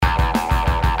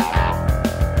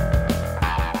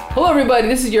everybody.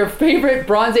 This is your favorite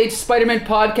Bronze Age Spider-Man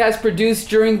podcast produced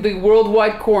during the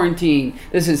worldwide quarantine.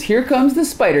 This is Here Comes the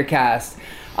Spider-Cast.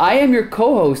 I am your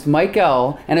co-host, Mike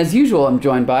L., and as usual, I'm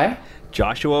joined by...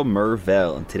 Joshua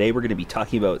Mervell, and today we're going to be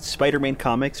talking about Spider-Man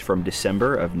comics from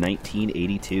December of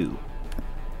 1982.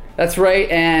 That's right,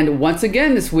 and once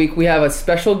again this week we have a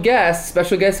special guest.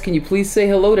 Special guest, can you please say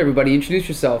hello to everybody? Introduce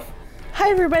yourself. Hi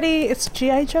everybody, it's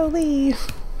G.I. Joe Lee.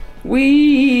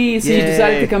 Whee! So Yay. you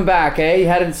decided to come back, eh? You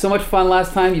had so much fun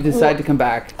last time, you decided to come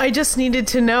back. I just needed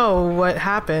to know what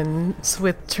happens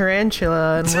with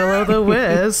Tarantula and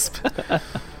Will-O-the-Wisp.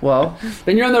 Well,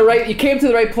 then you're on the right... You came to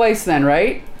the right place then,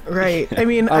 right? Right. I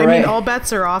mean, right. all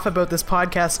bets are off about this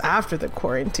podcast after the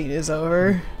quarantine is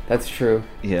over. That's true.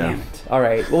 Yeah. Damn it. All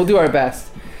right, we'll do our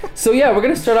best. So yeah, we're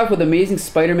going to start off with Amazing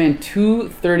Spider-Man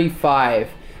 235.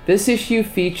 This issue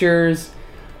features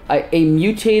a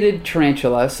mutated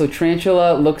tarantula. So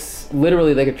Tarantula looks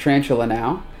literally like a tarantula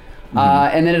now.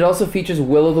 And then it also features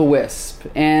Will-O-the-Wisp.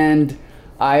 And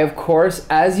I, of course,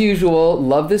 as usual,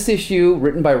 love this issue,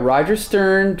 written by Roger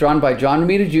Stern, drawn by John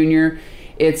Romita Jr.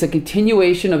 It's a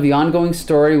continuation of the ongoing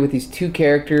story with these two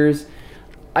characters.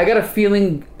 I got a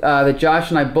feeling that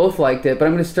Josh and I both liked it, but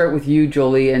I'm going to start with you,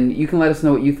 Jolie, and you can let us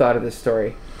know what you thought of this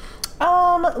story.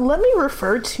 Let me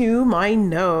refer to my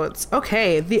notes.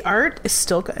 Okay, the art is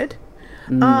still good.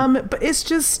 But it's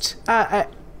just, I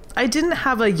didn't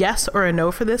have a yes or a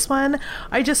no for this one.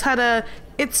 I just had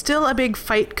it's still a big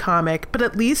fight comic, but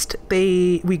at least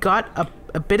we got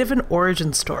a bit of an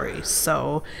origin story.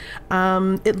 So,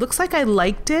 it looks like I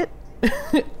liked it.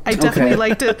 I definitely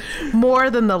liked it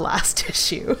more than the last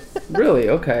issue. Really?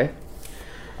 Okay.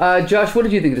 Josh, what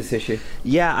did you think of this issue?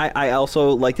 Yeah, I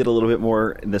also liked it a little bit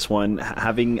more in this one,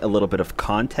 having a little bit of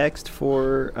context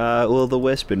for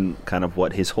Will-O-the-Wisp and kind of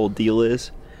what his whole deal is.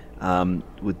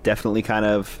 Would definitely kind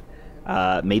of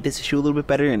made this issue a little bit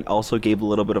better, and also gave a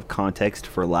little bit of context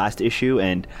for last issue.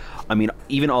 And I mean,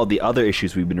 even all the other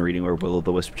issues we've been reading where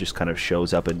Will-O-the-Wisp just kind of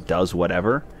shows up and does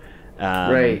whatever.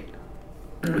 Right.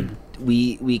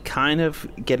 We kind of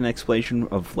get an explanation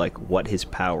of like what his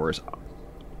powers are.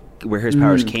 Where his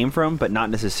powers came from, but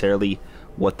not necessarily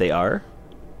what they are.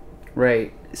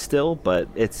 Right. Still, but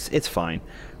it's fine.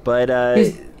 But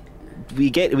I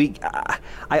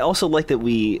also like that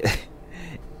we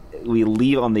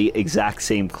leave on the exact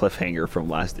same cliffhanger from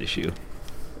last issue.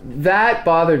 That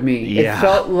bothered me. Yeah. It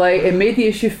felt like it made the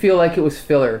issue feel like it was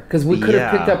filler, because we could have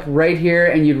picked up right here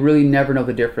and you'd really never know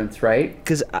the difference, right?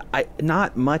 Because I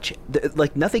not much,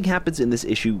 like nothing happens in this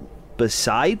issue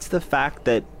besides the fact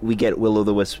that we get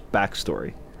Will-O-the-Wisp's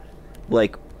backstory.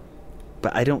 Like,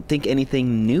 but I don't think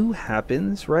anything new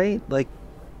happens, right? Like,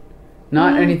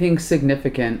 not anything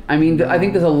significant. I mean, I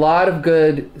think there's a lot of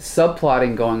good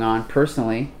subplotting going on,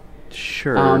 personally.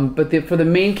 Sure. But for the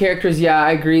main characters, yeah,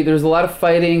 I agree. There's a lot of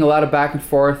fighting, a lot of back and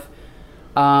forth.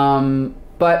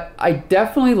 But I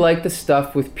definitely like the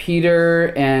stuff with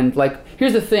Peter and, like,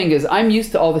 here's the thing is I'm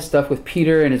used to all the stuff with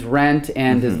Peter and his rent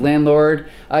and his landlord.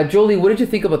 Jolie, what did you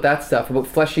think about that stuff, about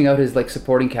fleshing out his, like,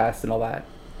 supporting cast and all that?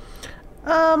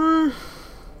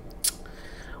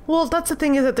 Well, that's the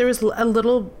thing is that there was a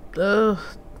little,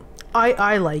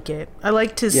 I like it. I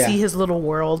like to see his little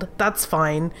world. That's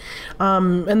fine.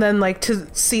 And then like to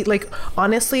see, like,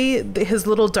 honestly, his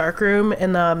little dark room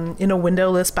in a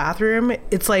windowless bathroom,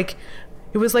 it's like,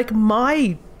 it was like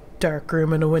my dark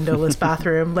room in a windowless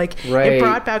bathroom. Like, right. It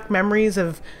brought back memories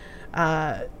of,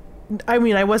 I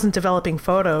mean, I wasn't developing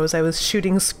photos. I was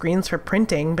shooting screens for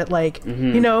printing, but like,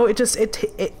 you know, it just,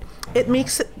 it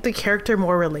makes the character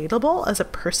more relatable as a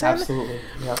person. Absolutely.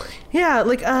 Yeah. Yeah,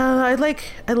 like I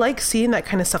like seeing that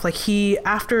kind of stuff. Like he,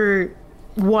 after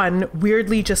one,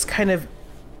 weirdly just kind of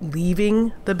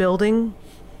leaving the building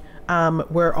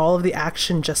where all of the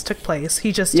action just took place.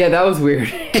 He just that was weird.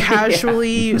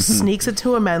 casually sneaks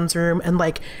into a men's room and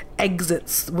like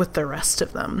exits with the rest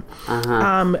of them.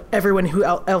 Everyone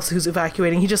else who's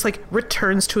evacuating, he just like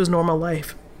returns to his normal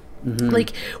life.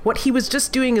 Like what he was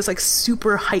just doing is like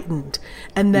super heightened,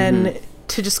 and then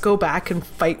to just go back and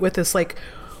fight with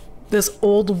this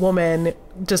old woman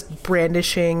just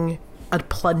brandishing a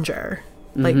plunger,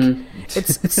 like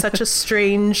it's such a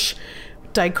strange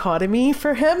dichotomy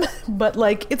for him, but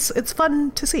like it's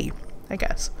fun to see, I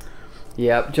guess.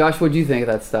 Yeah, Josh, what do you think of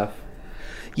that stuff?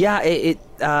 Yeah,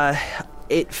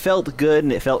 it felt good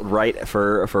and it felt right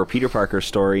for a Peter Parker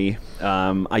story.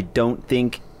 I don't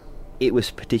think it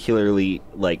was particularly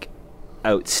like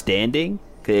outstanding.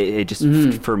 It just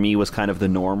for me was kind of the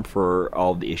norm for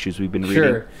all the issues we've been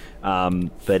reading.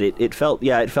 But it felt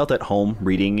at home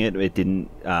reading it. It didn't,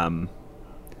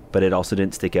 but it also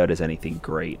didn't stick out as anything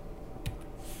great.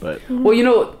 But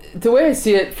Well, the way I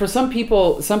see it, for some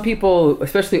people,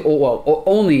 especially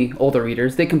only older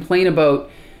readers, they complain about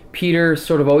Peter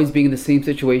sort of always being in the same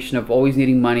situation of always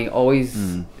needing money, always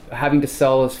having to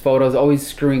sell his photos, always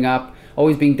screwing up,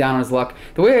 always being down on his luck.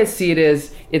 The way I see it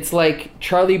is, it's like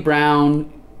Charlie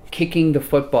Brown kicking the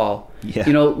football. Yeah.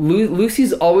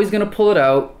 Lucy's always going to pull it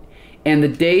out. And the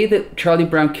day that Charlie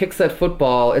Brown kicks that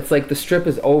football, it's like the strip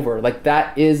is over. Like,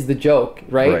 that is the joke,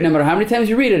 right? No matter how many times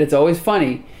you read it, it's always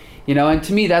funny. And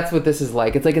to me, that's what this is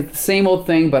like. It's like it's the same old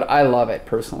thing, but I love it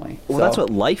personally. Well, that's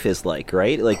what life is like,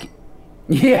 right? Like,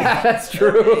 yeah, that's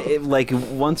true. Like,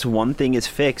 once one thing is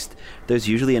fixed, there's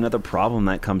usually another problem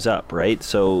that comes up, right?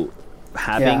 So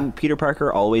having Peter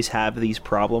Parker always have these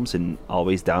problems and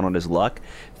always down on his luck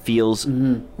feels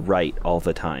right all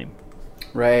the time.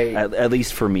 Right. At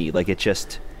least for me. Like, it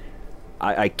just...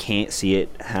 I can't see it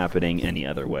happening any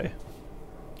other way.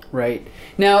 Right.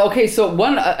 Now, okay, so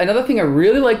another thing I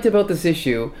really liked about this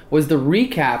issue was the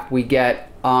recap we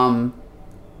get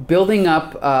building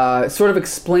up, sort of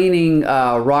explaining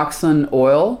Roxxon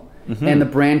Oil and the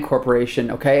Brand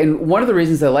Corporation, okay? And one of the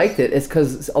reasons I liked it is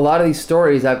because a lot of these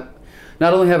stories, not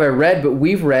only have I read, but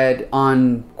we've read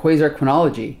on Quasar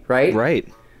Chronology, right? Right.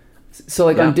 So,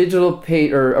 like, on digital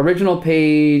page or original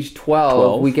page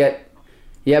 12, we get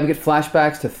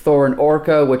flashbacks to Thor and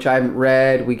Orca, which I haven't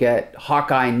read. We get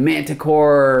Hawkeye and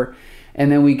Manticore,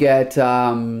 and then we get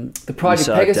the Project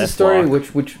Pegasus story,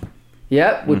 which we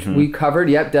covered.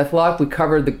 Yep, Deathlock. We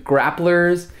covered the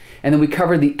Grapplers, and then we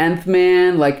covered the Nth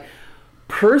Man. Like,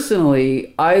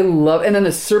 personally, I love, and then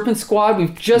the Serpent Squad.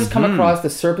 We've just come across the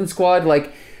Serpent Squad,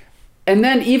 like. And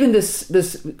then even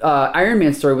this Iron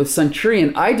Man story with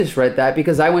Centurion, I just read that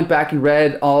because I went back and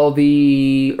read all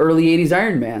the early 80s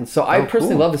Iron Man. So I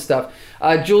personally love this stuff.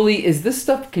 Julie, is this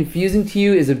stuff confusing to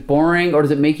you? Is it boring? Or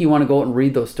does it make you want to go out and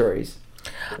read those stories?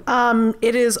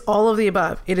 It is all of the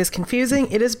above. It is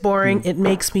confusing. It is boring. It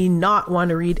makes me not want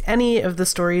to read any of the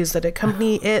stories that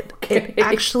accompany it. It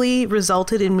actually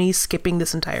resulted in me skipping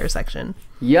this entire section.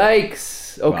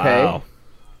 Yikes. Okay. Wow.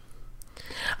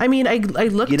 I mean, I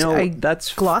looked, I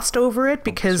glossed over it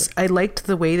because I liked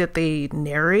the way that they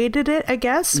narrated it, I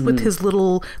guess, with his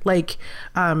little, like,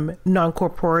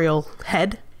 non-corporeal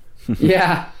head.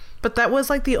 Yeah. But that was,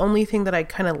 like, the only thing that I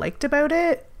kind of liked about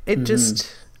it. I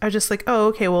was just like, oh,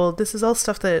 okay, well, this is all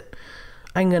stuff that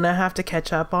I'm going to have to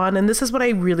catch up on. And this is what I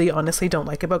really honestly don't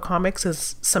like about comics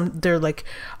is they're, like,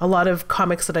 a lot of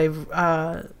comics that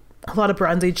a lot of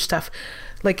Bronze Age stuff,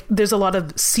 like, there's a lot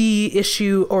of see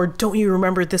issue or don't you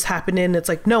remember this happened in? It's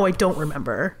like, no, I don't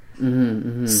remember.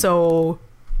 So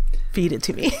feed it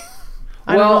to me.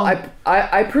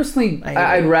 I personally,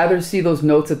 I'd rather see those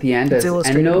notes at the end as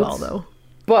end notes. Well, though.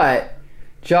 But,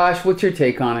 Josh, what's your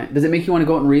take on it? Does it make you want to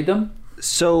go out and read them?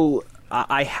 So,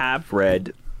 I have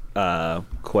read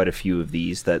quite a few of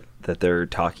these that they're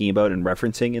talking about and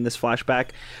referencing in this flashback.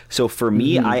 So for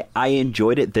me, I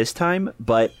enjoyed it this time,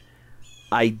 but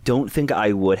I don't think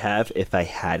I would have if I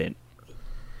hadn't.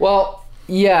 Well,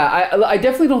 yeah, I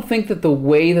definitely don't think that the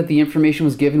way that the information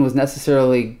was given was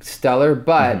necessarily stellar,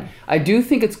 but I do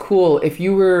think it's cool if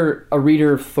you were a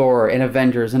reader of Thor and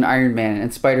Avengers and Iron Man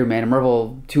and Spider-Man and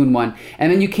Marvel 2-in-1,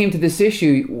 and then you came to this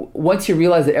issue, once you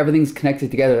realize that everything's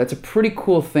connected together, that's a pretty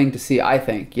cool thing to see, I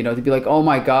think, to be like, oh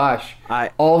my gosh,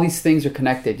 all these things are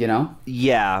connected,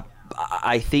 Yeah,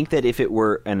 I think that if it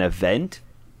were an event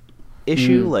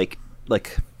issue,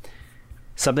 like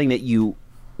something that you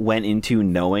went into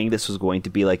knowing this was going to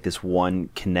be like this one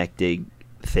connecting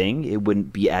thing, it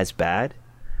wouldn't be as bad.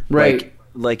 Right.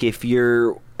 Like if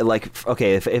you're like,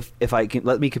 okay, if I can,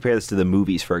 let me compare this to the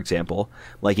movies, for example,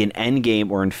 like in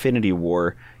Endgame or Infinity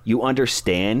War, you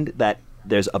understand that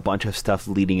there's a bunch of stuff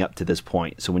leading up to this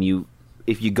point. So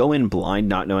if you go in blind,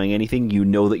 not knowing anything, you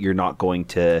know that you're not going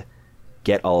to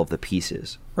get all of the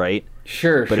pieces, right?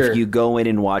 Sure. But if you go in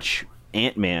and watch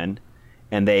Ant-Man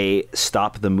and they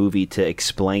stop the movie to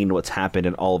explain what's happened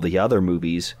in all the other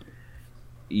movies,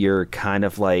 you're kind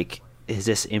of like, is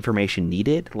this information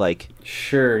needed? Like,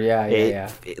 sure, yeah.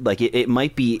 It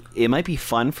might be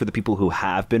fun for the people who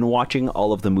have been watching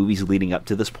all of the movies leading up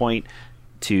to this point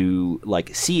to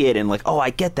like see it and like, oh, I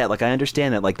get that, like I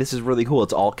understand that, like this is really cool,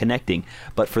 it's all connecting.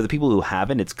 But for the people who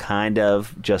haven't, it's kind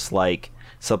of just like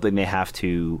something they have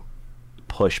to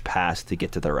push past to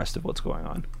get to the rest of what's going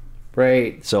on.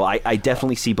 Right. So I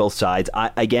definitely see both sides.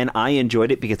 I enjoyed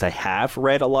it because I have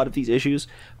read a lot of these issues,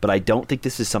 but I don't think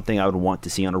this is something I would want to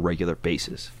see on a regular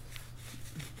basis.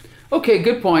 Okay,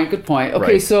 good point. Okay,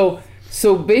 right. So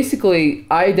So basically,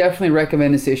 I definitely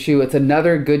recommend this issue. It's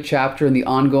another good chapter in the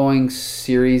ongoing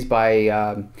series by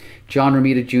John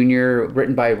Romita Jr.,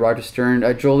 written by Roger Stern.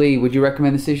 Jolie, would you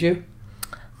recommend this issue?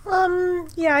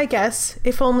 Yeah, I guess.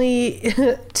 If only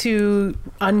to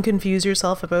unconfuse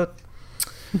yourself about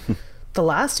the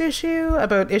last issue,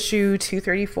 about issue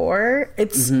 234.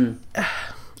 It's,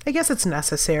 I guess it's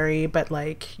necessary, but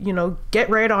like, you know, get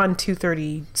right on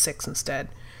 236 instead.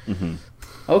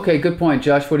 Okay, good point.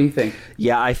 Josh, what do you think?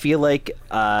 Yeah, I feel like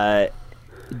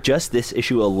just this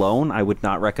issue alone, I would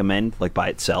not recommend like by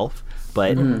itself.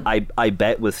 But I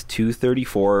bet with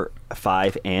 234,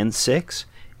 5, and 6,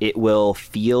 it will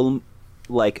feel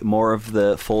like more of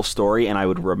the full story, and I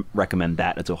would recommend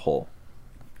that as a whole.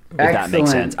 If that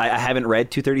makes sense. I haven't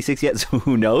read 236 yet, so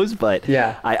who knows? But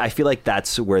yeah. I feel like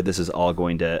that's where this is all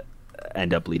going to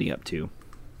end up leading up to.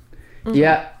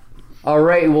 Yeah. All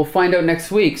right, and we'll find out next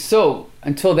week. So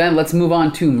until then, let's move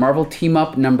on to Marvel Team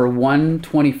Up number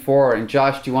 124. And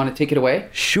Josh, do you want to take it away?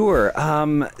 Sure.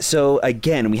 So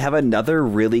again, we have another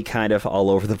really kind of all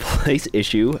over the place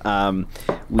issue.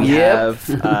 We have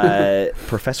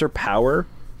Professor Power.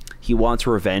 He wants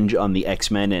revenge on the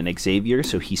X-Men and Xavier,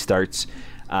 so he starts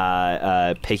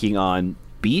picking on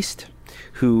Beast,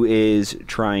 who is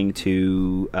trying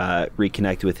to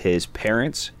reconnect with his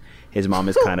parents. His mom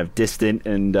is kind of distant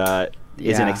and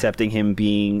isn't accepting him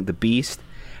being the Beast.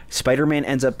 Spider-Man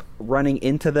ends up running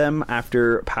into them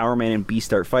after Power Man and Beast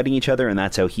start fighting each other, and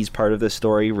that's how he's part of the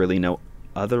story. Really no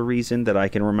other reason that I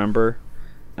can remember.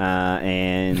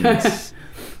 And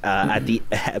by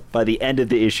the end of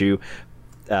the issue,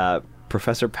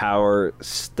 Professor Power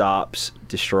stops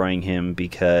destroying him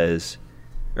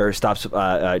stops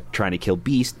trying to kill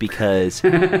Beast because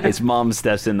his mom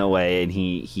steps in the way, and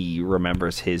he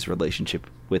remembers his relationship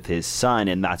with his son,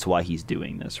 and that's why he's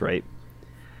doing this, right?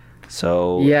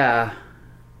 So yeah,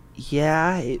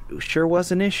 it sure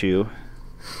was an issue.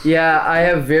 Yeah, I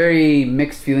have very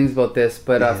mixed feelings about this,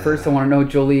 but first I want to know,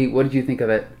 Jolie, what did you think of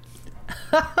it?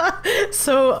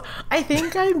 So I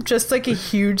think I'm just like a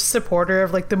huge supporter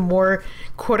of like the more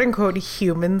quote unquote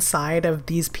human side of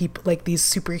these people, like these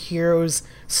superheroes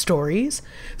stories.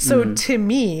 So to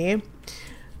me,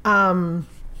 I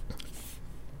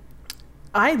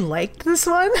liked this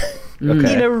one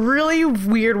in a really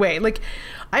weird way. Like,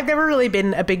 I've never really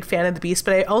been a big fan of the Beast,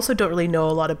 but I also don't really know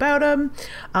a lot about him.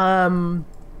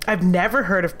 I've never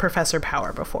heard of Professor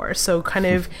Power before, so kind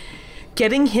of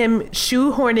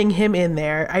shoehorning him in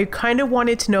there, I kind of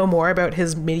wanted to know more about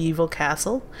his medieval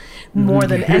castle more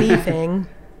than anything.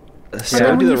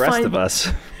 So do the rest of us.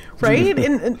 Right?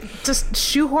 and just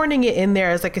shoehorning it in there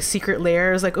as like a secret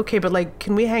lair is like, okay, but like,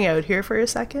 can we hang out here for a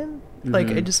second? Like,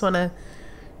 I just want to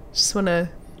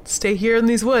stay here in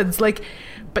these woods. Like,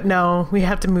 but no, we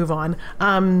have to move on.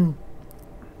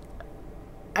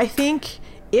 I think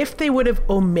if they would have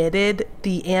omitted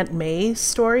the Aunt May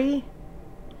story,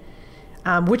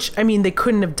 which, I mean, they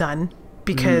couldn't have done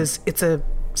because it's a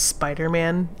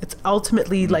Spider-Man. It's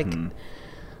ultimately like,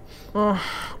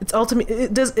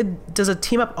 does a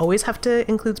team up always have to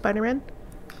include Spider-Man?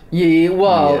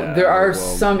 Yeah, there are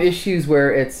some issues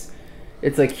where it's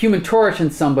like Human Torch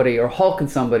and somebody or Hulk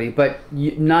and somebody, but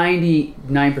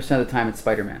 99% of the time it's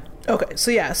Spider-Man. Okay,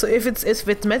 so yeah, so if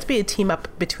it's meant to be a team up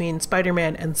between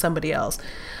Spider-Man and somebody else,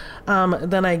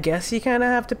 then I guess you kind of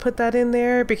have to put that in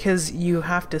there because you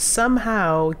have to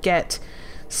somehow get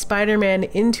Spider-Man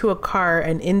into a car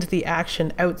and into the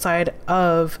action outside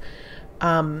of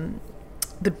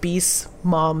the Beast's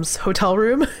mom's hotel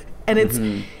room.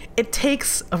 And it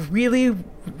takes a really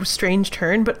strange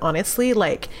turn, but honestly,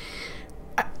 like,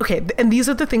 okay, and these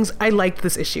are the things I liked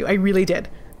this issue. I really did.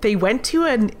 They went to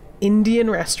an Indian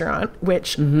restaurant,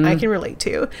 which I can relate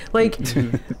to. Like,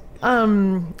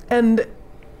 and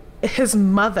his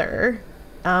mother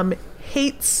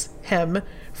hates him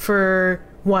for,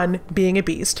 one, being a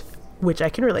beast, which I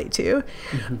can relate to.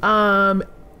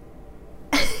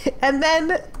 And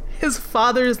then his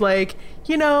father's like,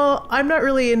 you know, I'm not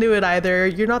really into it either.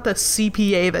 You're not the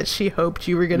CPA that she hoped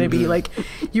you were going to be. Like,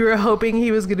 you were hoping he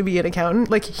was going to be an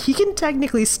accountant. Like, he can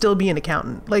technically still be an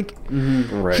accountant. Like,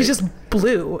 he's just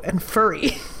blue and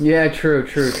furry. Yeah, true.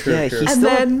 Yeah, he's still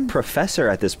a professor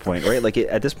at this point, right? Like,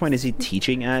 at this point, is he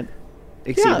teaching at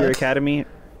Xavier Academy?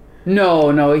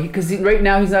 No, because right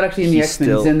now he's not actually in the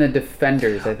X-Men. He's in the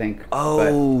Defenders, I think.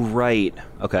 Oh, right.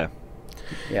 Okay.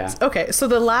 Yeah. Okay, so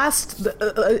the last,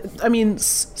 I mean,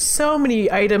 so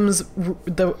many items,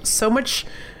 so much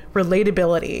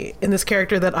relatability in this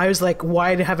character that I was like,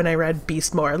 why haven't I read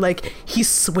Beast more? Like, he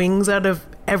swings out of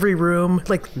every room.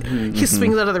 Like, he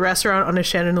swings out of the restaurant on a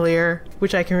chandelier,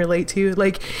 which I can relate to.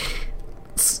 Like,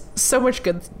 so much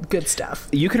good stuff.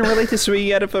 You can relate to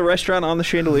swinging out of a restaurant on the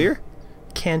chandelier?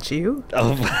 Can't you?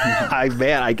 Oh,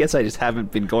 man, I guess I just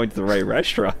haven't been going to the right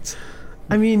restaurants.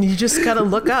 I mean, you just gotta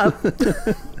look up.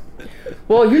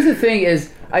 Well, here's the thing: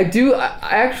 is I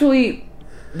actually.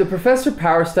 The Professor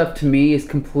Power stuff to me is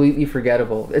completely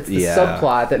forgettable. It's the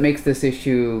subplot that makes this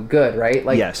issue good, right?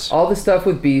 Like all the stuff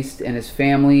with Beast and his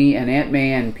family and Aunt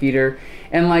May and Peter,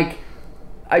 and like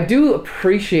I do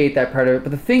appreciate that part of it.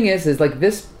 But the thing is like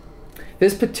this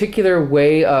particular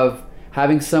way of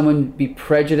having someone be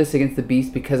prejudiced against the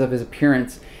Beast because of his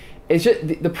appearance. It's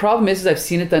just the problem is I've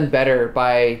seen it done better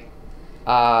by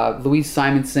Louise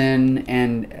Simonson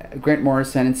and Grant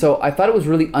Morrison, and so I thought it was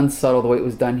really unsubtle the way it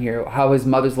was done here. How his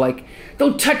mother's like,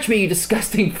 "Don't touch me, you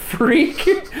disgusting freak!"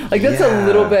 Like that's a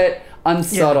little bit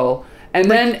unsubtle.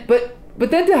 And then, but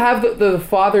then to have the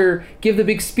father give the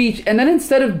big speech, and then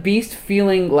instead of Beast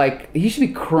feeling like he should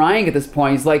be crying at this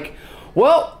point, he's like,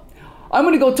 "Well, I'm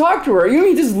going to go talk to her."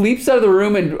 He just leaps out of the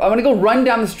room and I'm going to go run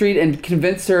down the street and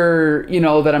convince her,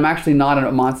 that I'm actually not a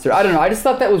monster. I don't know. I just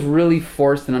thought that was really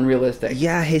forced and unrealistic.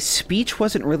 Yeah, his speech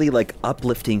wasn't really like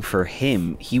uplifting for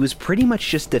him. He was pretty much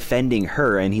just defending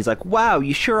her, and he's like, "Wow,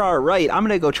 you sure are right. I'm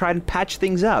going to go try and patch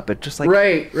things up." It just like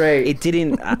right. It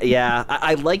didn't.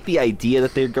 I like the idea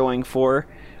that they're going for.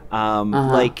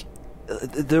 Okay,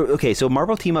 so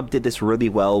Marvel Team Up did this really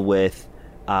well with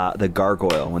the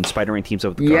Gargoyle. When Spider-Man teams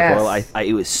up with the Gargoyle,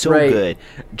 it was so good.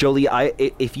 Jolie,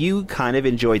 if you kind of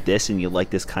enjoyed this and you like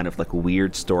this kind of like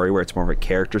weird story where it's more of a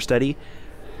character study,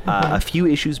 a few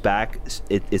issues back,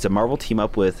 it's a Marvel Team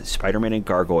Up with Spider-Man and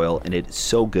Gargoyle, and it's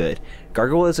so good.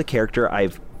 Gargoyle is a character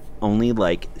I've only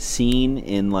like seen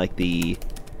in like the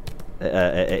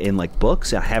in like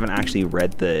books. I haven't actually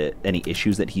read any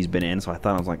issues that he's been in, so I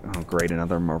thought, I was like, oh great,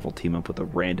 another Marvel Team Up with a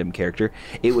random character.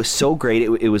 It was so great.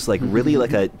 It was like really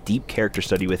like a deep character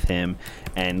study with him,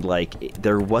 and like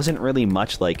there wasn't really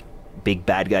much like big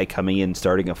bad guy coming in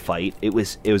starting a fight. It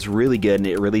was really good, and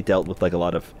it really dealt with like a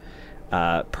lot of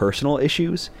personal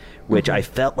issues, which I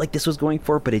felt like this was going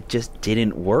for, but it just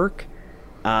didn't work.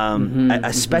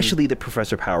 Especially the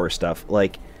Professor Power stuff.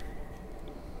 Like,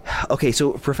 okay,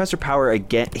 so Professor Power,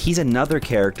 again, he's another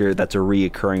character that's a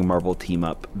reoccurring Marvel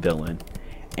Team-Up villain.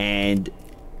 And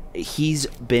he's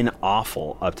been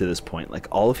awful up to this point. Like,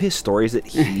 all of his stories that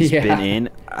he's been in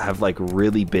have, like,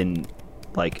 really been,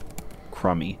 like,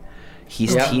 crummy.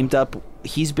 He's teamed up...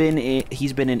 He's been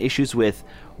in issues with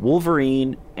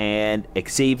Wolverine and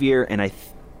Xavier and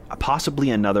possibly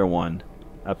another one.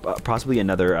 Possibly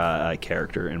another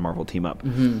character in Marvel Team-Up.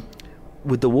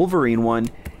 With the Wolverine one,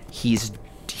 he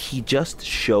just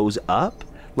shows up.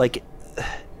 Like,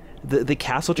 the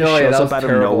castle just shows up out of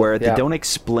nowhere. They don't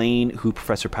explain who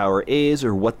Professor Power is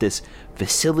or what this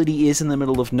facility is in the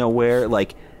middle of nowhere.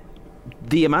 Like,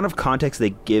 the amount of context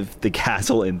they give the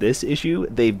castle in this issue,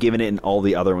 they've given it in all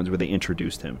the other ones where they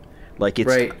introduced him. Like,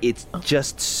 it's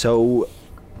just so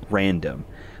random.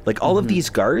 Like, all of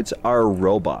these guards are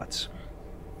robots.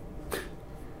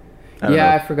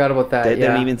 I forgot about that. They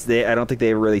don't even. I don't think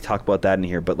they really talk about that in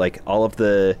here. But like all of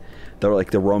the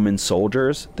Roman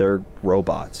soldiers, they're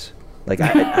robots. Like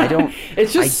I don't.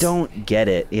 I don't get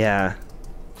it. Yeah.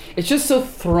 It's just so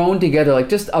thrown together, like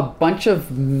just a bunch of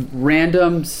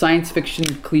random science fiction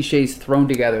cliches thrown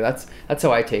together. That's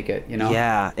how I take it.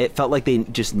 Yeah, it felt like they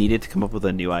just needed to come up with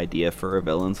a new idea for a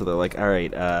villain. So they're like, all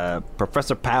right,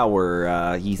 Professor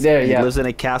Power. He lives in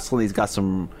a castle and he's got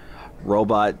some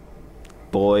robot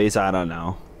boys. I don't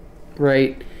know.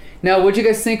 Right. Now, what'd you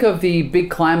guys think of the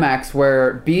big climax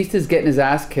where Beast is getting his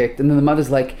ass kicked, and then the mother's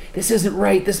like, "This isn't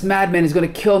right. This madman is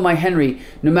going to kill my Henry,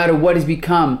 no matter what he's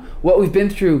become. What we've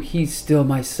been through, he's still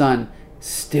my son.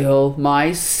 Still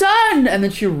my son!" And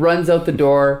then she runs out the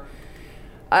door.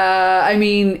 And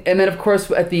then, of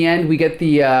course, at the end, we get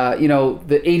the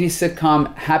 80s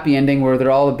sitcom happy ending where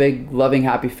they're all a big, loving,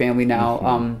 happy family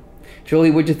now. Jolie,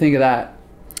 what'd you think of that?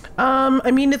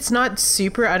 It's not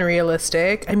super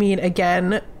unrealistic.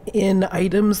 Again, in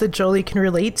items that Jolie can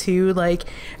relate to, like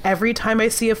every time I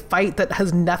see a fight that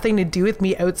has nothing to do with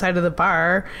me outside of the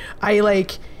bar, I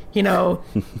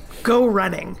go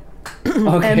running.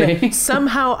 Okay. And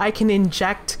somehow I can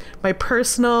inject my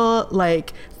personal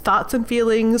thoughts and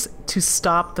feelings to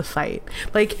stop the fight.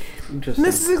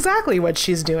 This is exactly what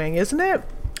she's doing, isn't it?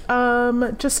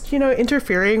 Just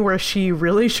interfering where she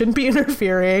really shouldn't be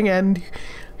interfering, and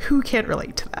who can't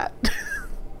relate to that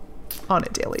on a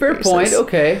daily basis? Fair point.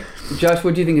 Okay. Josh,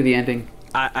 what do you think of the ending?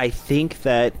 I think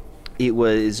that it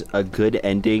was a good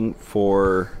ending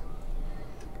for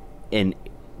I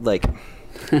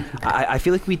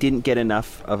feel like we didn't get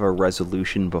enough of a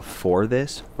resolution before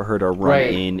this for her to run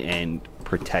in and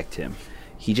protect him.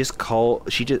 she just called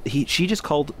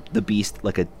the Beast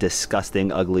like a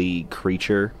disgusting, ugly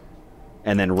creature,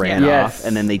 and then ran off.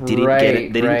 And then they didn't get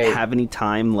it. They didn't have any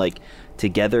time like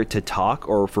together to talk,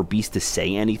 or for Beast to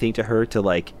say anything to her to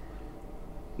like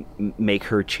make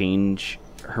her change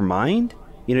her mind.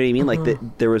 You know what I mean?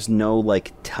 Like there was no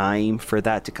like time for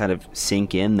that to kind of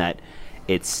sink in that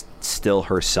it's still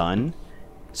her son.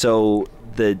 So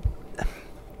the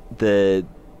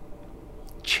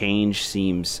change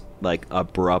seems like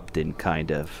abrupt and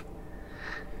kind of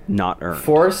not earned.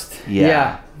 Forced?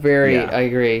 Yeah, very. I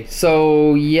agree.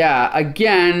 So, yeah,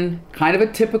 again, kind of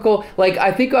a typical... Like,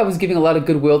 I think I was giving a lot of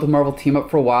goodwill to Marvel Team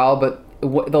Up for a while, but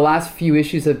the last few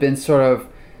issues have been sort of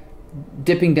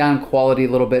dipping down quality a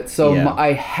little bit. So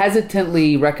I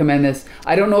hesitantly recommend this.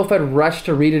 I don't know if I'd rush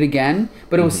to read it again,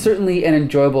 but it was certainly an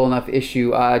enjoyable enough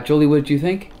issue. Jolie, what did you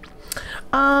think?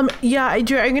 Yeah, I'm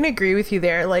going to agree with you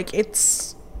there. Like,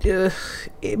 it's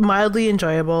mildly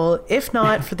enjoyable, if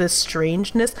not for the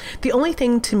strangeness. The only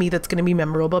thing to me that's going to be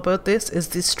memorable about this is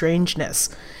the strangeness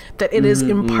that it is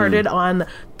imparted on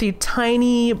the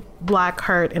tiny black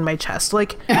heart in my chest.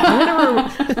 Like,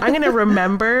 I'm gonna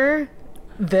remember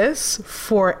this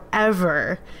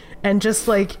forever, and just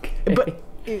like,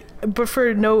 but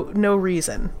for no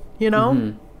reason, you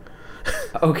know.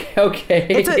 Okay.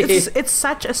 It's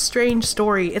such a strange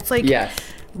story. It's like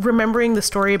remembering the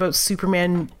story about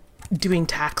Superman doing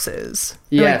taxes.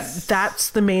 Yes. Like, that's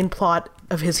the main plot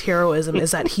of his heroism,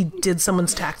 is that he did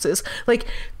someone's taxes. Like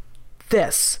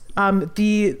this,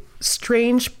 the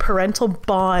strange parental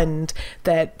bond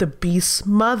that the Beast's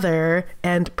mother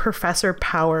and Professor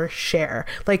Power share.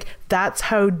 Like, that's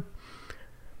how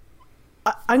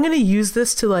I'm going to use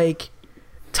this to like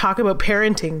talk about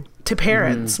parenting to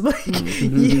parents. Like,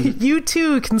 you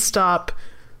too can stop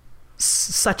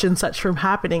such and such from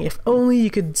happening if only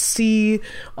you could see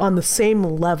on the same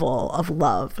level of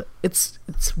love. It's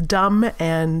dumb,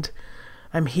 and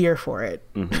I'm here for it.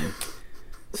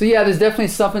 So yeah, there's definitely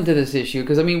something to this issue,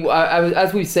 because I mean,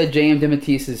 as we said, J.M.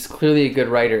 DeMatteis is clearly a good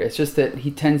writer. It's just that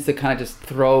he tends to kind of just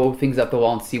throw things up the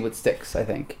wall and see what sticks, I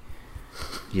think.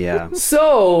 Yeah.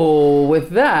 So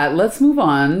with that, let's move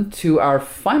on to our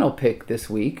final pick this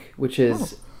week, which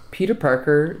is Peter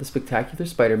Parker, The Spectacular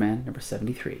Spider-Man, number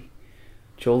 73.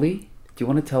 Jolie, do you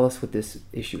want to tell us what this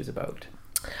issue is about?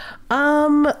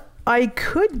 I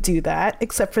could do that,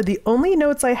 except for the only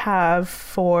notes I have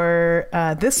for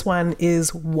this one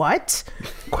is what?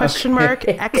 Question mark,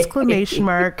 exclamation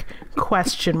mark,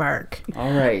 question mark.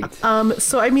 All right.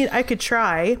 So, I mean, I could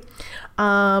try.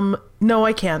 No,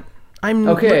 I can't. I'm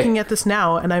looking at this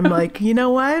now, and I'm like, you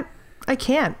know what? I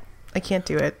can't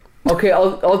do it. Okay,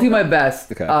 I'll do my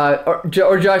best. Okay.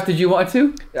 Or Josh, did you want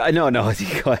to? No,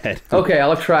 go ahead. Okay,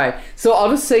 I'll try. So I'll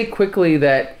just say quickly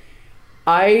that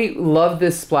I love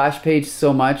this splash page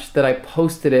so much that I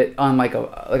posted it on like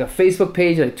a Facebook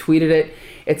page, and I tweeted it.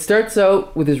 It starts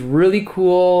out with this really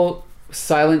cool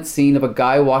silent scene of a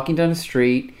guy walking down the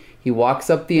street. He walks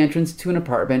up the entrance to an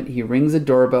apartment. He rings a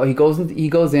doorbell. He goes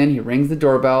in. He rings the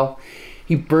doorbell.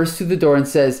 He bursts through the door and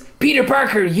says, "Peter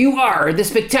Parker, you are the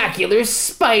Spectacular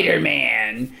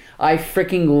Spider-Man." I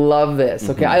freaking love this.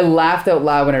 Okay, I laughed out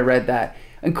loud when I read that.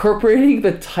 Incorporating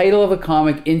the title of a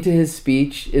comic into his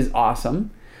speech is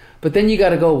awesome. But then you got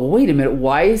to go, well, wait a minute,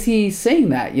 why is he saying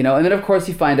that? You know, and then of course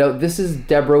you find out this is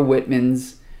Deborah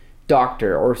Whitman's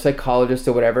doctor or psychologist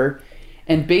or whatever.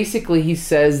 And basically he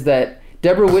says that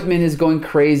Deborah Whitman is going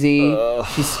crazy.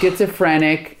 She's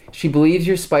schizophrenic. She believes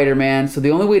you're Spider-Man. So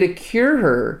the only way to cure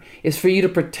her is for you to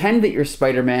pretend that you're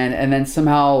Spider-Man, and then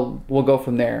somehow we'll go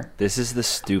from there. This is the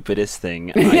stupidest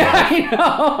thing.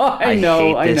 I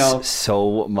know. I hate this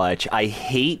so much. I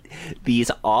hate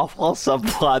these awful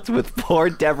subplots with poor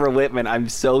Deborah Whitman. I'm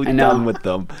so done with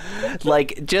them.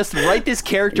 Like, just write this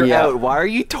character out. Why are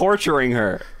you torturing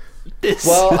her?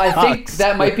 I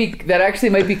think that actually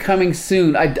might be coming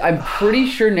soon. I'm pretty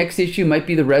sure next issue might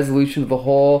be the resolution of the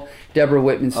whole Deborah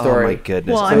Whitman story. Oh my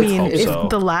goodness! Well, I mean, if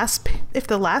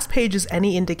the last page is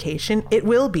any indication, it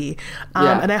will be.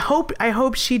 And I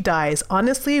hope she dies.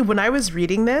 Honestly, when I was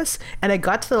reading this and I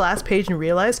got to the last page and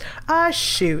realized,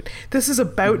 shoot, this is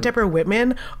about Deborah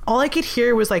Whitman. All I could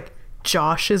hear was like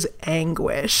Josh's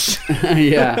anguish.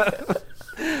 Yeah.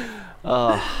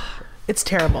 It's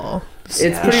terrible.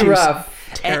 It's pretty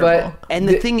rough. Terrible. And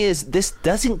the thing is, this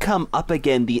doesn't come up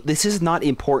again. This is not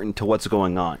important to what's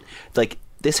going on. Like,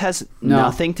 this has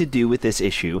nothing to do with this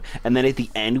issue. And then at the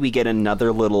end, we get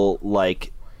another little,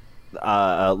 like,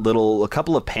 a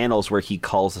couple of panels where he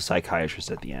calls the psychiatrist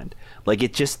at the end. Like,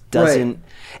 it just doesn't.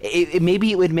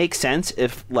 Maybe it would make sense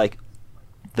if, like,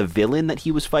 the villain that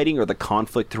he was fighting or the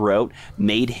conflict throughout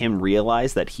made him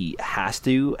realize that he has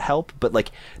to help, but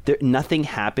like nothing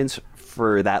happens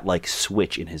for that like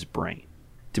switch in his brain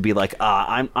to be like,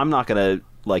 I'm not gonna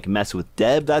like mess with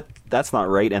Deb, that's not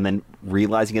right, and then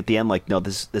realizing at the end like, no,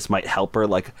 this might help her,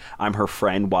 like I'm her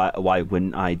friend, why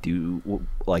wouldn't I do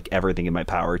like everything in my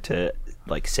power to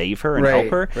like save her and help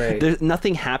her. There's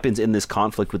nothing happens in this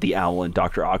conflict with the owl and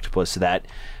Dr. Octopus that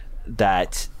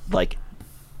like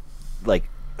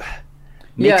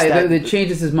that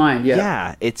changes his mind.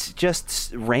 Yeah, it's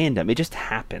just random. It just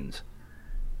happens.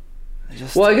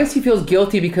 Well, I guess he feels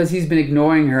guilty because he's been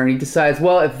ignoring her, and he decides,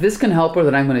 well, if this can help her,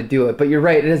 then I'm going to do it. But you're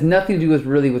right; it has nothing to do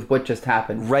with what just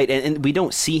happened. Right, and we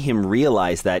don't see him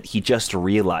realize that. He just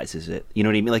realizes it. You know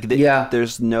what I mean? Like,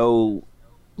 there's no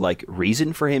like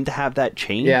reason for him to have that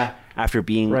change. After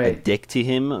being a dick to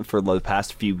him for the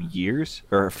past few years,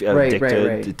 or a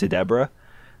dick to Deborah.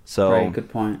 So, good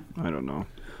point. I don't know.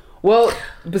 Well,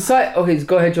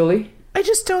 go ahead, Jolie. I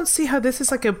just don't see how this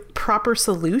is like a proper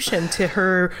solution to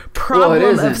her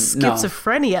problem of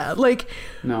schizophrenia.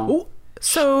 No.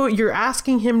 So you're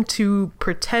asking him to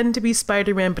pretend to be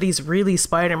Spider-Man, but he's really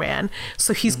Spider-Man.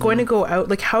 So he's going to go out.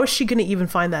 Like, how is she going to even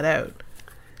find that out?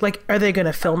 Like, are they going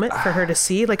to film it for her to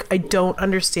see? Like, I don't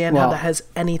understand how that has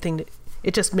anything to...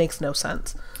 It just makes no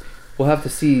sense. We'll have to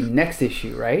see next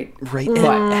issue, right? Right.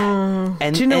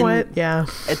 And do you know what? Yeah.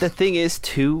 And the thing is,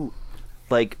 too,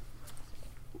 like...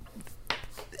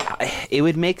 It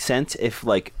would make sense if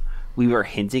like we were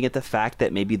hinting at the fact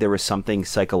that maybe there was something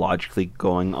psychologically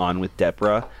going on with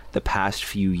Deborah the past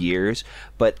few years,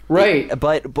 but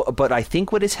but I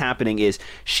think what is happening is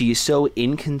she is so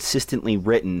inconsistently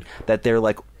written that they're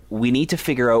like, we need to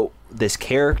figure out this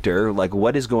character, like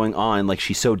what is going on, like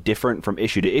she's so different from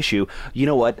issue to issue. You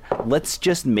know what? Let's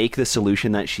just make the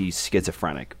solution that she's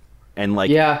schizophrenic, and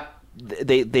like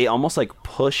they almost like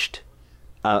pushed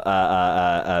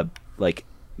like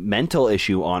mental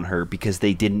issue on her because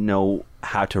they didn't know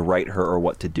how to write her or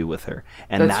what to do with her,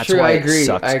 and that's why it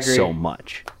sucks so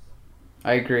much.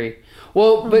 I agree.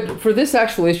 Well, but for this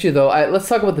actual issue though, let's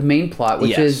talk about the main plot,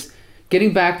 which is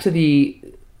getting back to the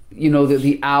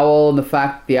owl and the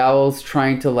fact that the owl's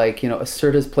trying to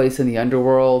assert his place in the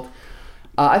underworld.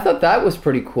 I thought that was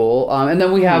pretty cool. And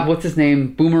then we have, what's his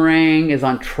name? Boomerang is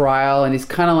on trial, and he's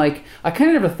kind of like, I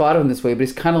kind of never thought of him this way, but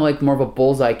he's kind of like more of a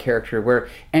bullseye character where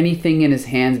anything in his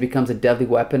hands becomes a deadly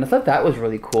weapon. I thought that was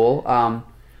really cool.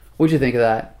 What'd you think of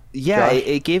that? Yeah,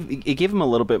 it gave him a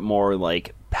little bit more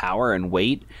like power and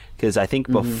weight, because I think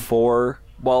before,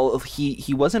 well,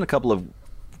 he was in a couple of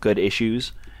good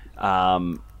issues.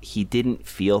 He didn't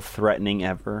feel threatening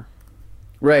ever.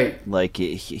 Right. Like,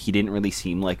 he didn't really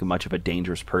seem like much of a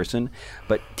dangerous person.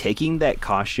 But taking that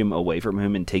costume away from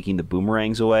him and taking the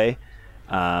boomerangs away,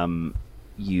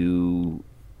 you,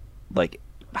 like,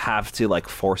 have to, like,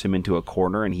 force him into a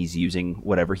corner, and he's using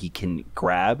whatever he can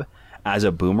grab as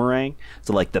a boomerang.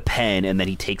 So, like, the pen, and then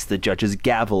he takes the judge's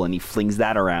gavel, and he flings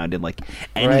that around, and, like,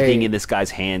 anything in this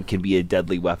guy's hand can be a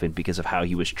deadly weapon because of how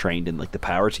he was trained and, like, the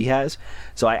powers he has.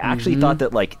 So I actually thought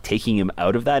that, like, taking him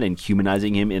out of that and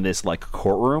humanizing him in this, like,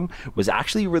 courtroom was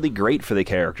actually really great for the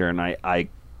character, and I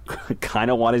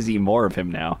kind of want to see more of him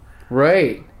now.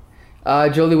 Right.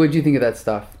 Jolie, what did you think of that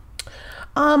stuff?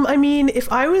 I mean,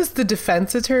 if I was the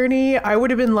defense attorney, I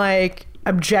would have been like,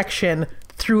 objection,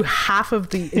 through half of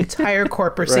the entire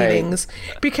court proceedings,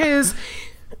 because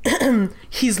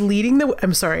he's leading the...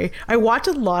 I'm sorry. I watch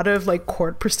a lot of like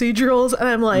court procedurals, and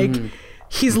I'm like,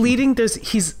 he's leading...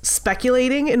 He's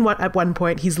speculating at one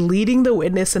point. He's leading the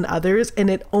witness and others, and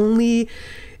it only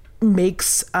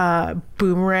makes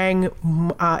Boomerang...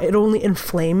 it only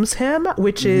inflames him,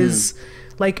 which is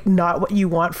like not what you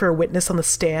want for a witness on the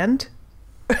stand.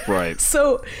 Right.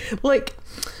 So, like...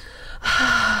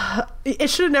 it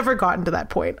should have never gotten to that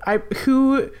point.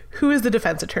 Who is the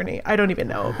defense attorney? I don't even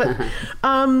know. But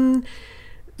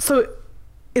so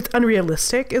it's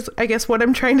unrealistic is I guess what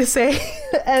I'm trying to say.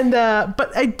 And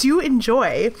but I do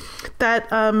enjoy that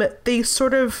they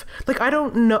sort of like, I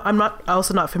don't know, I'm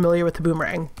also not familiar with the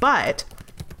boomerang, but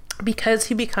because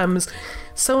he becomes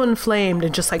so inflamed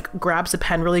and just like grabs a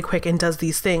pen really quick and does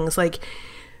these things, like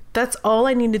that's all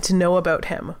I needed to know about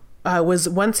him. Was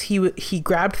once he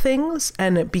grabbed things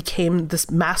and it became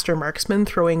this master marksman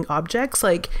throwing objects.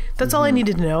 Like, that's all I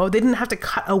needed to know. They didn't have to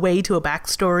cut away to a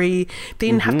backstory. They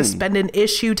didn't have to spend an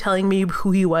issue telling me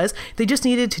who he was. They just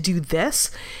needed to do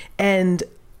this, and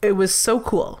it was so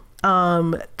cool.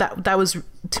 That was,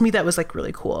 to me, that was like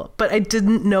really cool. But I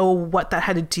didn't know what that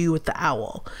had to do with the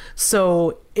owl.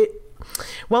 So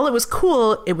while it was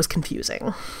cool, it was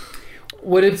confusing.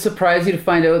 would it surprise you to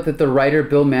find out that the writer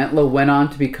Bill Mantlo went on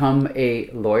to become a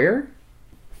lawyer?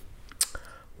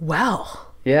 Well.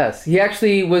 Yes, he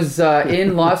actually was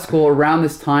in law school around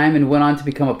this time and went on to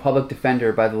become a public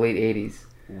defender by the late 80s.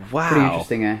 Wow. Pretty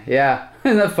interesting, eh? Yeah.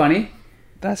 Isn't that funny?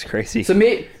 That's crazy. So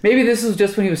maybe this was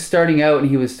just when he was starting out and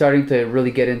he was starting to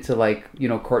really get into, like, you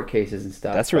know, court cases and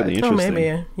stuff. That's really interesting. Oh,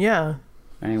 maybe. Yeah.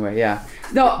 Anyway, yeah.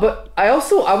 No, but I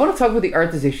want to talk about the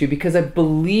art this issue because I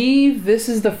believe this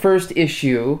is the first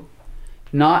issue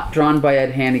not drawn by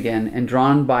Ed Hannigan and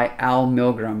drawn by Al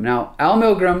Milgrom. Now, Al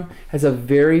Milgrom has a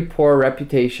very poor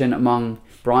reputation among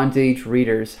Bronze Age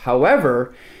readers.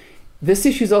 However, this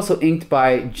issue is also inked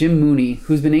by Jim Mooney,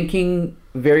 who's been inking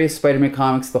various Spider-Man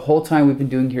comics the whole time we've been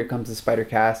doing Here Comes the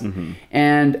Spider-Cast. Mm-hmm.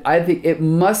 And I think it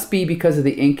must be because of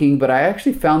the inking, but I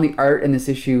actually found the art in this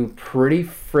issue pretty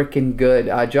freaking good.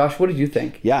 Josh, what did you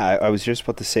think? Yeah, I was just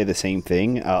about to say the same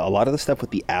thing. A lot of the stuff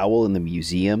with the owl in the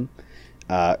museum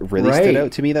really stood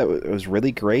out to me. That it was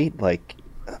really great. Like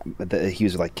he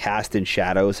was like cast in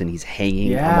shadows and he's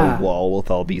hanging on the wall with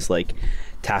all these like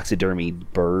taxidermied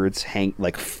birds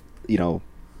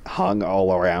hung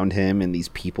all around him and these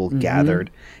people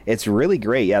gathered. It's really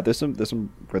great. Yeah, there's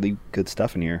some really good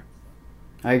stuff in here.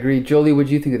 I agree. Jolie, what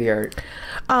do you think of the art?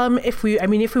 If we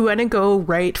want to go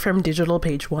right from digital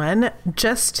page one,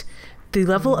 just the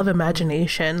level of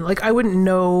imagination. Like I wouldn't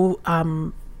know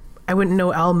Al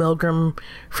Milgrom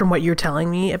from what you're telling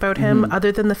me about him,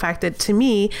 other than the fact that to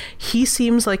me, he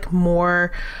seems like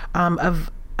more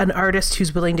of an artist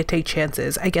who's willing to take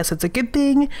chances. I guess it's a good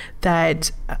thing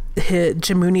that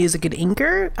Jim Mooney is a good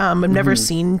inker. I've never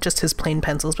seen just his plain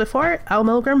pencils before, Al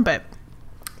Milgrom, but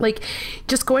like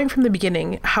just going from the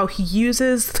beginning, how he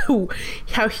does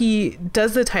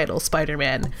the title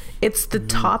Spider-Man. It's the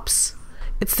tops.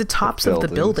 It's the tops of the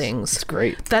buildings. It's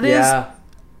great. That is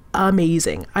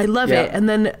amazing. I love it. And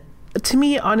then to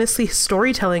me, honestly,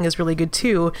 storytelling is really good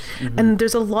too. And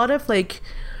there's a lot of like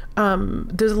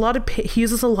he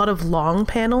uses a lot of long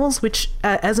panels, which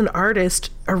as an artist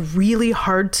are really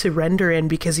hard to render in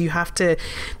because you have to,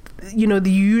 you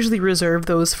usually reserve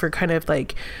those for kind of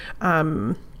like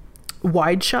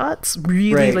wide shots,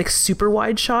 really like super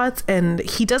wide shots. And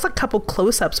he does a couple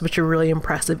close-ups, which are really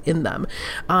impressive in them.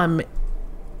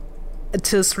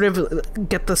 To sort of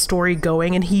get the story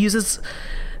going, and he uses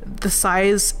the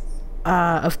size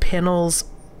of panels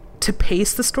to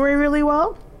pace the story really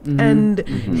well. And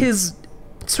his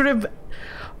sort of,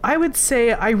 I would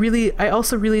say, I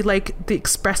also really like the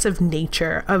expressive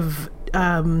nature of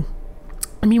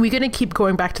I mean, we're going to keep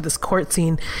going back to this court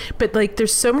scene, but like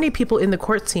there's so many people in the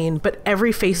court scene, but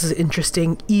every face is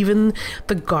interesting. Even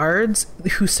the guards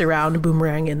who surround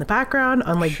Boomerang in the background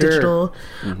on like digital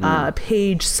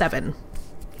page 7.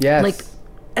 Yes. Like,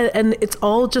 and it's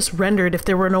all just rendered. If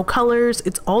there were no colors,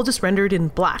 it's all just rendered in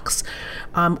blacks,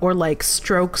 or like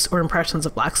strokes or impressions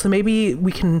of black. So maybe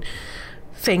we can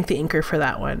thank the inker for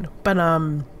that one. But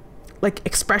like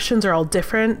expressions are all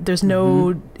different. There's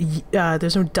no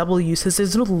double uses.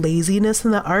 There's no laziness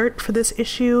in the art for this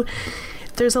issue.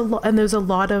 There's a lot, and there's a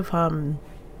lot of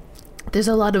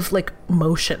like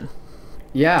motion.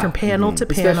 Yeah. From panel to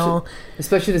panel.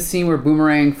 Especially the scene where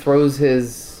Boomerang throws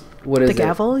his the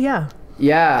gavel. Yeah.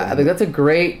 Yeah, I think that's a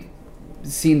great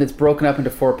scene that's broken up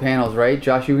into 4 panels, right?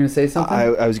 Josh, you were going to say something?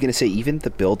 I was going to say even the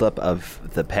buildup of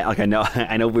the pen. Like I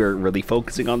know we're really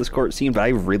focusing on this court scene, but I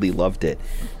really loved it.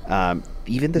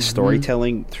 Even the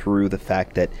storytelling through the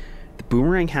fact that the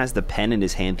Boomerang has the pen in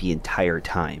his hand the entire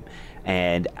time,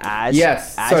 and as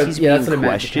he's being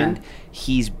questioned,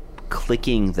 he's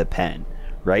clicking the pen.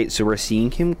 Right, so we're seeing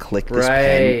him click this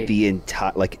pen the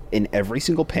entire, like in every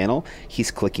single panel, he's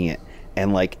clicking it,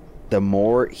 and like the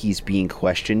more he's being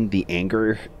questioned, the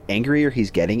angrier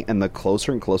he's getting, and the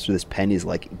closer and closer this pen is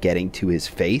like getting to his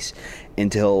face,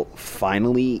 until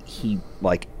finally he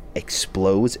like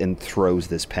explodes and throws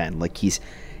this pen. Like he's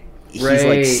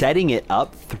like setting it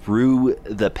up through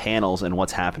the panels and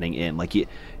what's happening in. Like you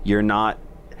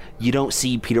don't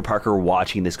see Peter Parker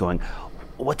watching this going,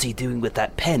 what's he doing with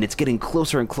that pen? It's getting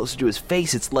closer and closer to his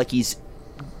face. It's like he's,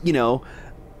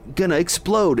 gonna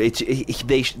explode.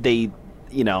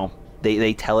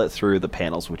 They tell it through the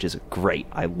panels, which is great.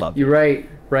 I love it. You're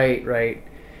right.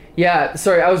 Yeah,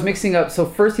 sorry, I was mixing up. So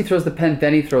first he throws the pen,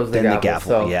 then he throws the gavel.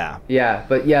 So, yeah,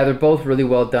 but yeah, they're both really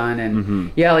well done,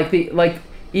 and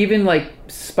even like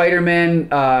Spider-Man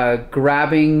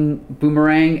grabbing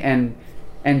Boomerang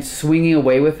and swinging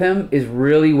away with him is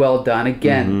really well done.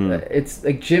 Again, it's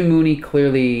like Jim Mooney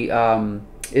clearly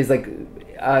is like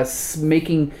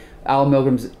making Al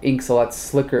Milgrom's inks a lot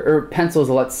slicker, or pencils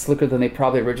a lot slicker than they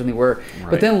probably originally were. Right.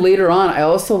 But then later on, I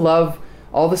also love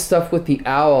all the stuff with the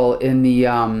owl in the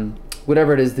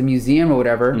whatever it is, the museum or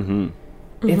whatever.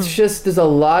 It's just, there's a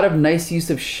lot of nice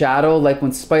use of shadow, like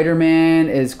when Spider-Man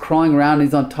is crawling around and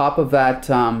he's on top of that,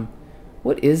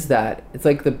 what is that? It's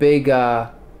like the big,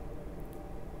 the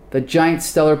giant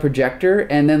stellar projector,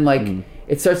 and then like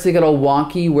it starts to get all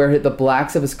wonky where the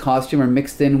blacks of his costume are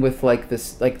mixed in with like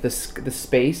this, like the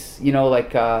space, you know,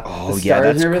 like the stars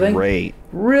that's and everything. Great.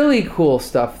 Really cool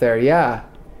stuff there, yeah.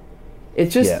 It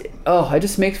just it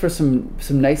just makes for some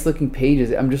nice looking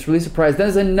pages. I'm just really surprised.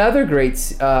 There's another great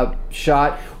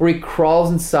shot where he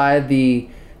crawls inside the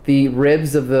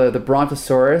ribs of the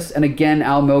Brontosaurus, and again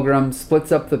Al Milgrom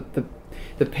splits up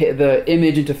the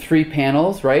image into 3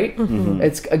 panels. Right?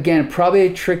 It's again probably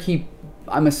a trick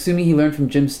I'm assuming he learned from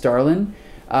Jim Starlin.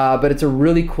 But it's a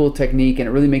really cool technique, and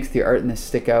it really makes the art in this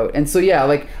stick out. And so yeah,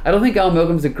 like I don't think Al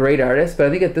Milgrom's a great artist, but I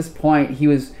think at this point he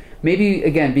was maybe,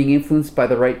 again, being influenced by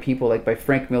the right people, like by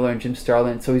Frank Miller and Jim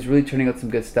Starlin. So he's really turning out some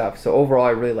good stuff. So overall,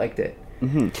 I really liked it.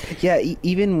 Yeah,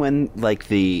 even when like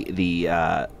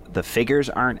the figures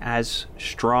aren't as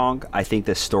strong, I think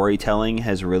the storytelling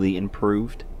has really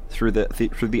improved through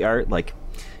the art. Like,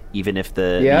 even if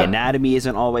the anatomy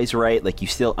isn't always right, like you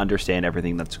still understand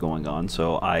everything that's going on.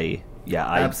 So I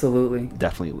absolutely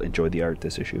definitely enjoyed the art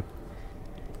this issue.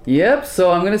 Yep,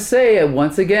 so I'm going to say,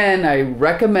 once again, I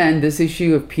recommend this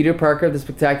issue of Peter Parker, The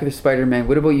Spectacular Spider-Man.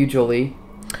 What about you, Jolie?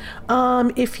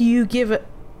 If you give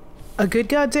a good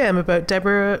goddamn about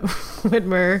Deborah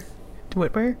Whitman.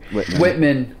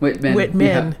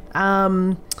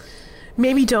 Yeah.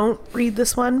 Maybe don't read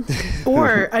this one.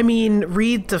 Or, I mean,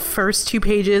 read the first 2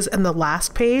 pages and the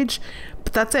last page,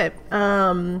 but that's it.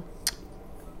 I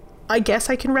guess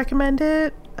I can recommend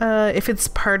it. If it's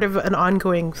part of an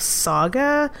ongoing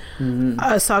saga,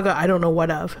 a saga I don't know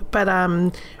what of, but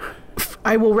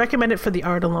I will recommend it for the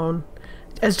art alone,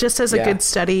 as a good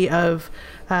study of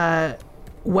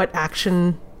what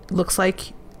action looks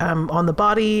like on the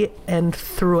body and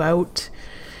throughout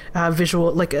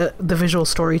visual, like the visual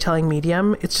storytelling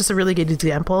medium. It's just a really good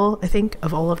example, I think,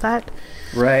 of all of that.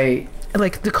 Right.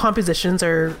 Like the compositions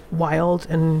are wild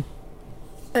and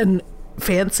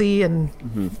fancy, and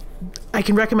I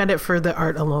can recommend it for the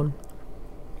art alone.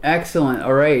 Excellent.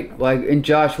 All right. Well, and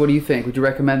Josh, what do you think? Would you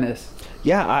recommend this?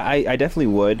 Yeah, I definitely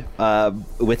would,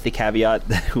 with the caveat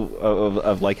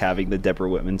of like having the Deborah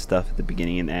Whitman stuff at the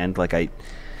beginning and end. Like I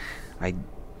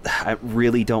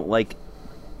really don't like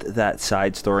that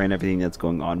side story and everything that's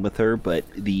going on with her, but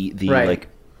the right. like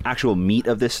actual meat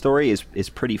of this story is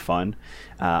pretty fun.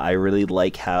 I really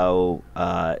like how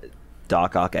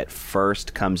Doc Ock at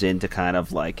first comes in to kind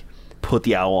of like put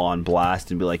the owl on blast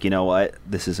and be like, you know what,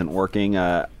 this isn't working.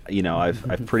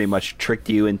 I've pretty much tricked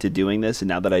you into doing this, and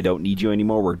now that I don't need you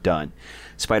anymore, we're done.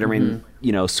 Spider-Man,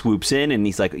 swoops in and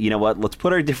he's like, you know what, let's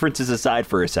put our differences aside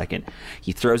for a second.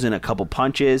 He throws in a couple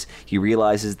punches. He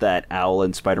realizes that Owl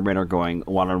and Spider-Man are going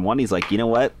one-on-one. He's like, you know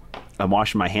what, I'm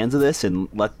washing my hands of this and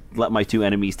let my 2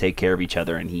 enemies take care of each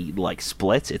other. And he like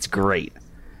splits. It's great.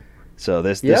 So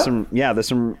there's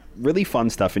some really fun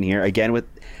stuff in here. Again, with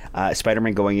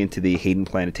Spider-Man going into the Hayden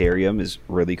Planetarium is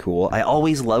really cool. I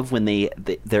always love when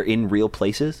they're in real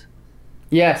places.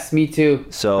 Yes, me too.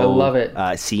 So I love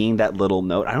it. Seeing that little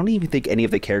note. I don't even think any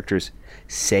of the characters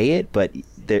say it, but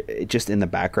just in the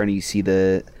background you see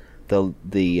the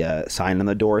sign on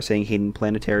the door saying Hayden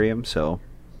Planetarium. So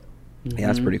yeah,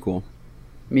 that's pretty cool.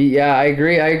 I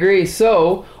agree.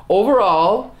 So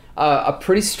overall, a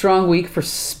pretty strong week for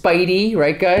Spidey,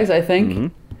 right, guys? I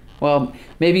think. Well,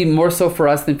 maybe more so for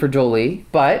us than for Jolie,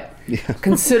 but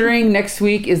considering next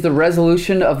week is the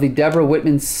resolution of the Deborah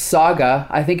Whitman saga,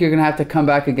 I think you're gonna have to come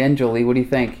back again, Jolie. What do you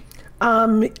think?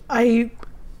 I'm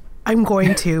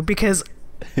going to, because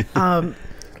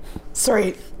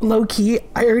sorry, low key,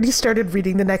 I already started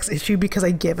reading the next issue because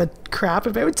I give a crap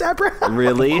about Deborah.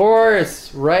 Really? Of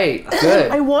course, right.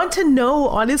 Good. I want to know,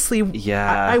 honestly.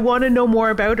 Yeah. I want to know more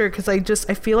about her, because I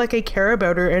feel like I care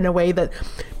about her in a way that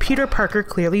Peter Parker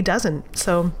clearly doesn't.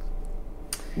 So.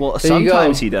 Well,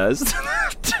 sometimes he does.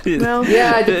 Well,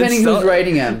 yeah, depending who's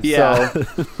writing him. Yeah.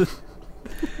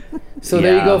 So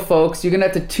there you go, folks. You're going to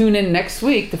have to tune in next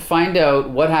week to find out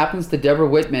what happens to Deborah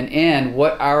Whitman and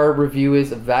what our review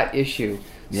is of that issue.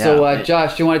 Yeah. So,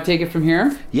 Josh, do you want to take it from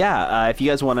here? Yeah. If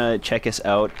you guys want to check us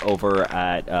out over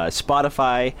at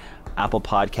Spotify, Apple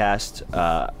Podcast,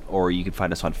 or you can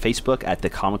find us on Facebook at The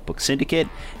Comic Book Syndicate.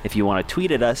 If you want to tweet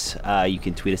at us, you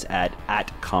can tweet us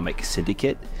at Comic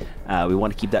Syndicate. We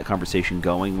want to keep that conversation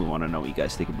going. We want to know what you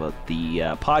guys think about the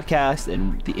podcast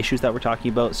and the issues that we're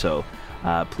talking about. So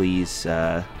please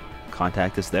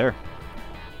contact us there.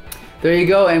 There you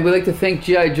go. And we'd like to thank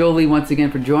G.I. Jolie once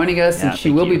again for joining us. And she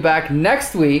will be back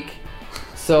next week.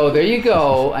 So there you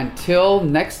go. Until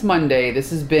next Monday, this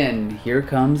has been Here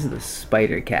Comes the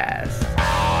Spider-Cast.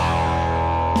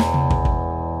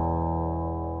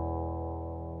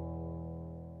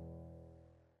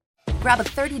 Grab a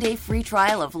 30-day free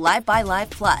trial of Live by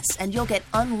Live Plus, and you'll get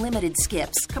unlimited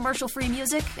skips, commercial-free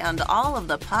music, and all of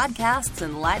the podcasts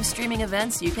and live streaming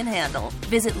events you can handle.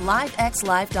 Visit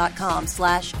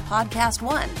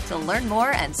livexlive.com/podcast1 to learn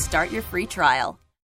more and start your free trial.